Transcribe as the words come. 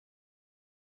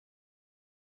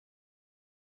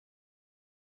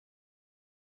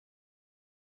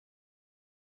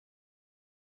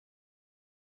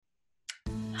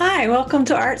Hi, welcome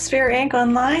to ArtSphere Inc.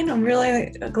 Online. I'm really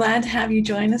glad to have you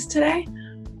join us today.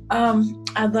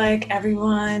 I'd like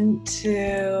everyone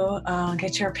to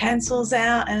get your pencils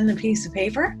out and a piece of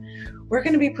paper. We're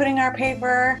going to be putting our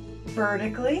paper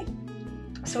vertically,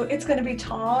 so it's going to be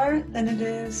taller than it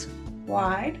is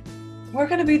wide. We're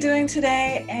going to be doing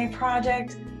today a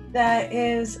project that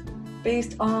is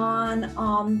based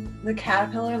on the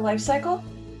caterpillar life cycle,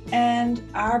 and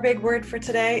our big word for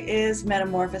today is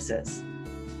metamorphosis.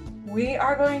 We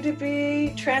are going to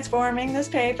be transforming this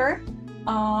paper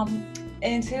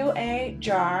into a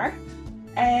jar,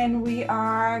 and we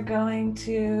are going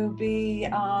to be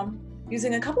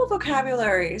using a couple of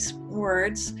vocabulary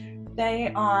words.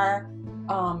 They are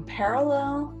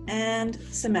parallel and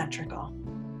symmetrical.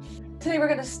 Today we're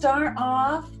going to start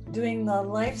off doing the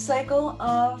life cycle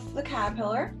of the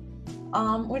caterpillar,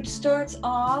 which starts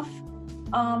off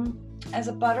as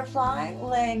a butterfly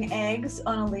laying eggs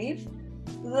on a leaf,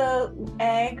 the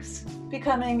eggs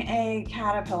becoming a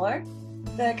caterpillar,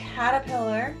 the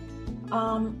caterpillar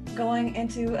going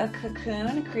into a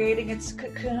cocoon, creating its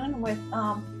cocoon with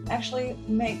actually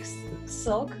makes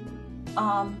silk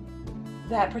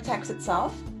that protects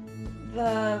itself.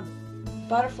 The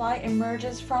butterfly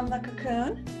emerges from the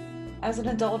cocoon as an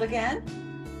adult again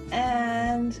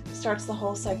and starts the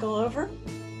whole cycle over.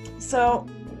 So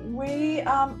we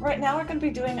right now we're going to be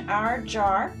doing our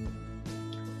jar.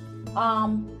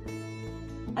 And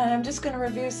I'm just going to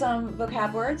review some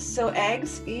vocab words. So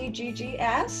eggs,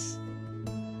 E-G-G-S,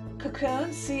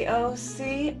 cocoon,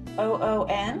 C-O-C-O-O-N,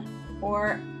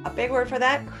 or a big word for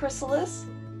that, chrysalis,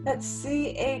 that's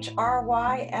C-H-R-Y-S-A-L-I-S,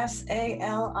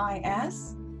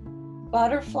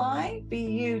 butterfly,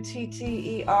 B-U-T-T-E-R-F-L-Y,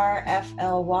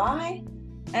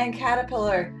 and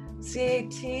caterpillar,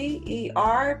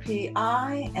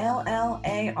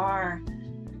 C-A-T-E-R-P-I-L-L-A-R.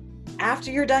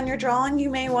 After you're done your drawing, you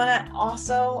may want to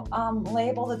also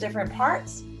label the different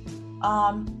parts.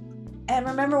 And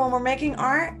remember, when we're making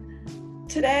art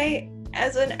today,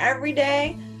 as in every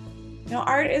day,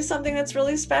 art is something that's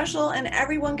really special and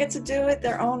everyone gets to do it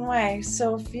their own way.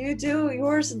 So if you do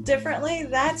yours differently,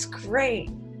 that's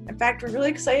great. In fact, we're really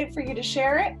excited for you to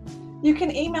share it. You can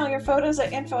email your photos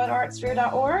at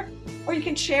info@artsphere.org, or you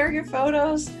can share your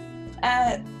photos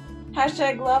at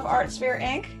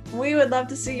 #LoveArtSphereInc. We would love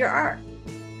to see your art.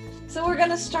 So we're going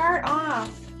to start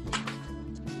off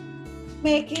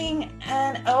making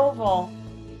an oval.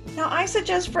 Now I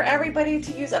suggest for everybody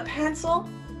to use a pencil.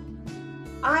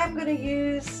 I'm going to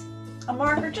use a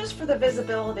marker just for the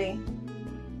visibility.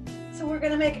 So we're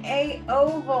going to make an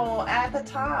oval at the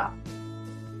top.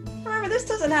 Remember, this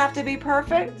doesn't have to be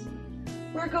perfect.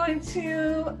 We're going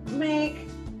to make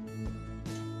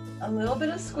a little bit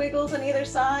of squiggles on either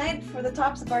side for the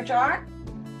tops of our jar.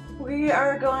 We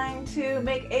are going to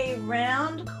make a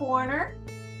round corner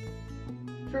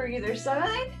for either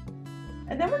side.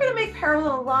 And then we're going to make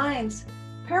parallel lines.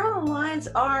 Parallel lines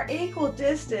are equal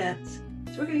distance.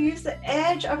 So we're going to use the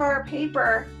edge of our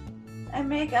paper and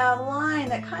make a line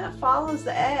that kind of follows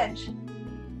the edge.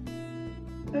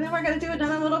 And then we're going to do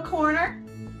another little corner,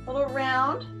 a little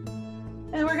round.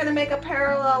 And we're going to make a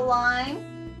parallel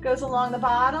line, goes along the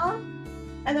bottom.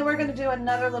 And then we're going to do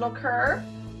another little curve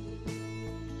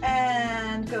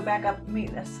and go back up and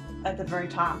meet this at the very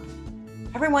top.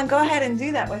 Everyone, go ahead and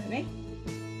do that with me.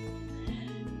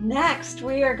 Next,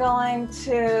 we are going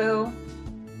to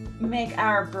make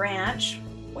our branch.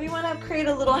 We want to create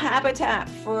a little habitat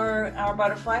for our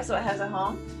butterfly so it has a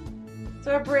home.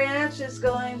 So our branch is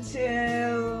going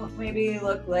to maybe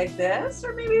look like this,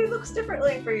 or maybe it looks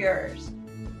differently for yours.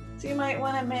 So you might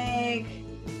want to make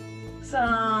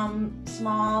some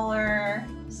smaller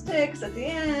sticks at the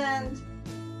end.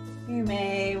 You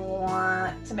may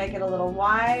want to make it a little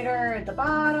wider at the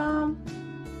bottom.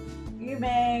 You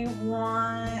may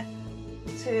want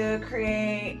to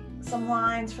create some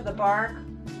lines for the bark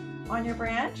on your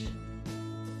branch.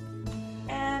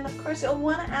 And of course, you'll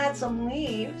want to add some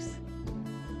leaves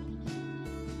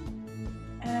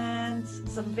and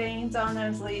some veins on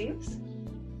those leaves.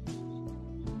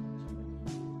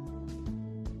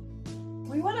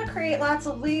 We want to create lots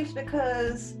of leaves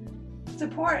because it's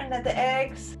important that the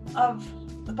eggs of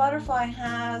the butterfly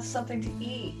has something to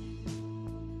eat.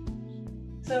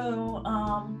 So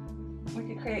we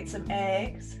could create some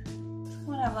eggs. We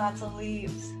want to have lots of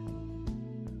leaves.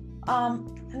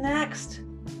 Next,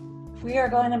 we are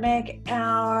going to make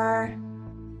our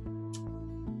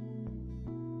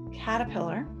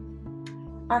caterpillar.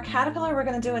 Our caterpillar we're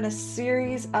going to do in a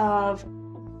series of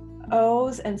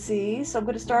O's and C's. So I'm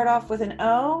going to start off with an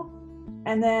O,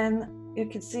 and then you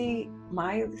can see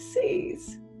my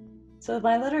C's. So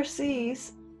my letter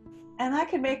C's And I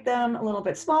can make them a little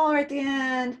bit smaller at the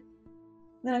end.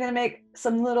 Then I'm going to make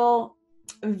some little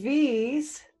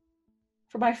V's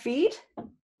for my feet.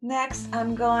 Next,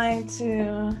 I'm going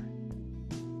to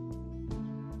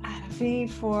add a V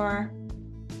for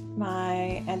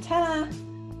my antenna.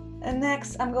 And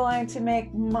next, I'm going to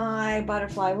make my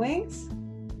butterfly wings.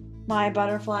 My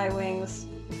butterfly wings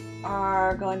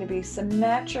are going to be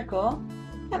symmetrical.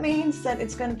 That means that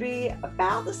it's going to be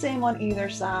about the same on either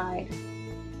side.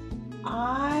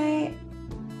 I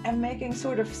am making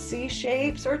sort of C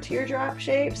shapes or teardrop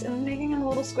shapes and making them a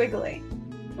little squiggly.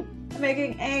 I'm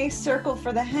making a circle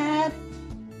for the head,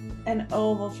 an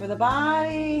oval for the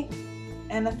body,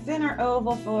 and a thinner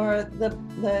oval for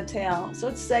the tail. So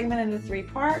it's segmented into 3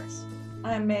 parts.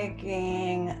 I'm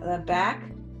making the back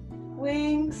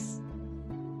wings,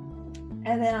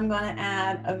 and then I'm going to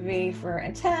add a V for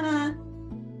antenna,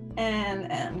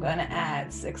 and I'm going to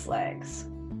add 6 legs.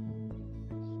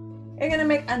 You're going to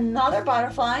make another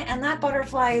butterfly, and that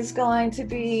butterfly is going to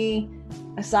be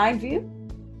a side view.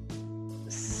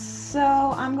 So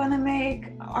I'm going to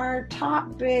make our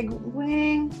top big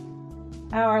wing,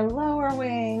 our lower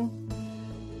wing,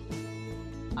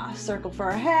 a circle for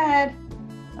our head,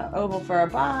 an oval for our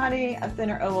body, a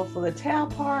thinner oval for the tail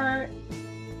part,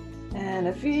 and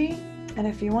a V. And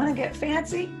if you want to get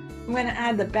fancy, I'm going to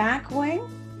add the back wing,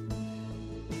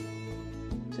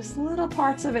 just little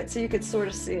parts of it so you could sort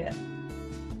of see it.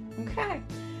 Okay,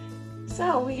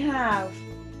 so we have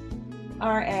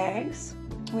our eggs,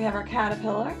 we have our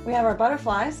caterpillar, we have our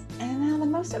butterflies, and now the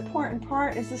most important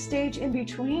part is the stage in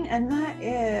between, and that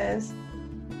is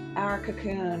our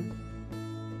cocoon.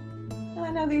 And I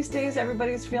know these days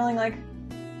everybody's feeling like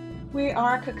we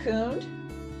are cocooned.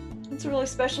 It's a really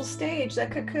special stage. That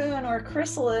cocoon or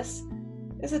chrysalis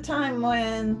is a time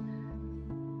when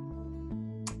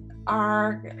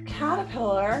our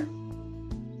caterpillar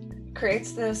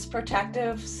creates this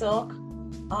protective silk,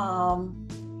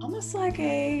 almost like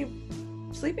a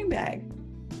sleeping bag,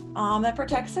 that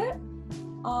protects it,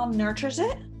 nurtures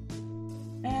it.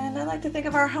 And I like to think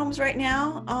of our homes right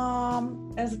now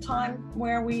as a time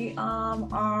where we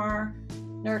are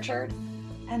nurtured.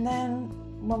 And then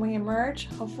when we emerge,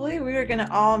 hopefully we are going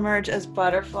to all emerge as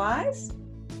butterflies.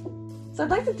 So I'd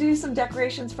like to do some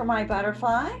decorations for my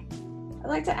butterfly. I'd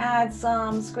like to add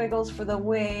some squiggles for the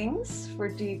wings for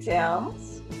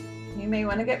details. You may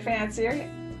want to get fancier.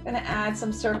 I'm going to add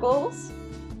some circles.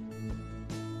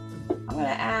 I'm going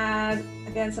to add,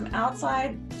 again, some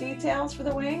outside details for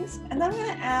the wings. And then I'm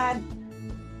going to add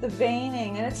the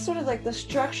veining. And it's sort of like the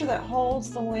structure that holds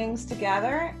the wings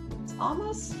together. It's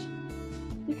almost,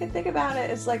 you can think about it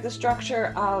as like the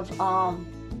structure of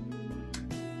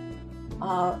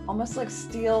almost like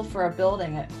steel for a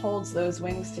building. It holds those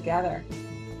wings together.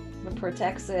 It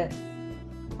protects it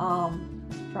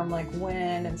from like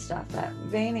wind and stuff. That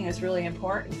veining is really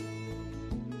important.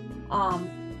 We're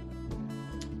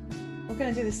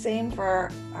going to do the same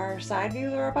for our side view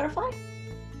of our butterfly.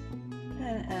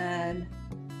 And add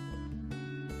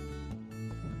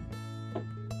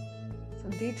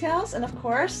some details. And of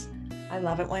course, I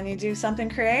love it when you do something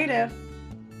creative.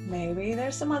 Maybe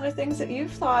there's some other things that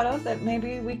you've thought of that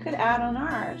maybe we could add on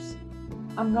ours.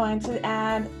 I'm going to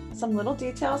add some little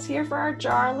details here for our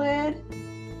jar lid.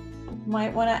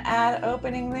 Might want to add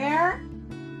opening there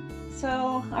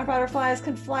so our butterflies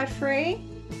can fly free.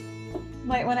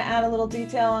 Might want to add a little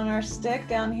detail on our stick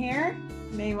down here.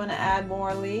 May want to add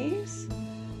more leaves.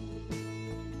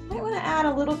 Might want to add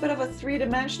a little bit of a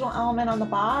 3-dimensional element on the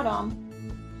bottom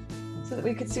so that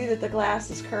we could see that the glass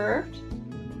is curved.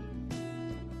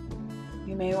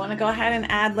 You may want to go ahead and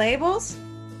add labels.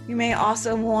 You may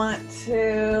also want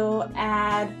to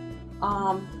add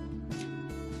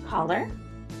color.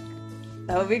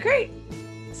 That would be great.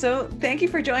 So thank you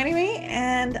for joining me,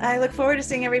 and I look forward to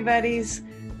seeing everybody's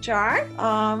jar.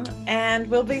 And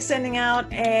we'll be sending out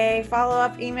a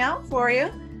follow-up email for you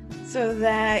so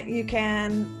that you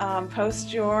can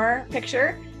post your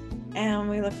picture, and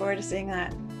we look forward to seeing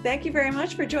that. Thank you very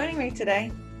much for joining me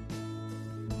today.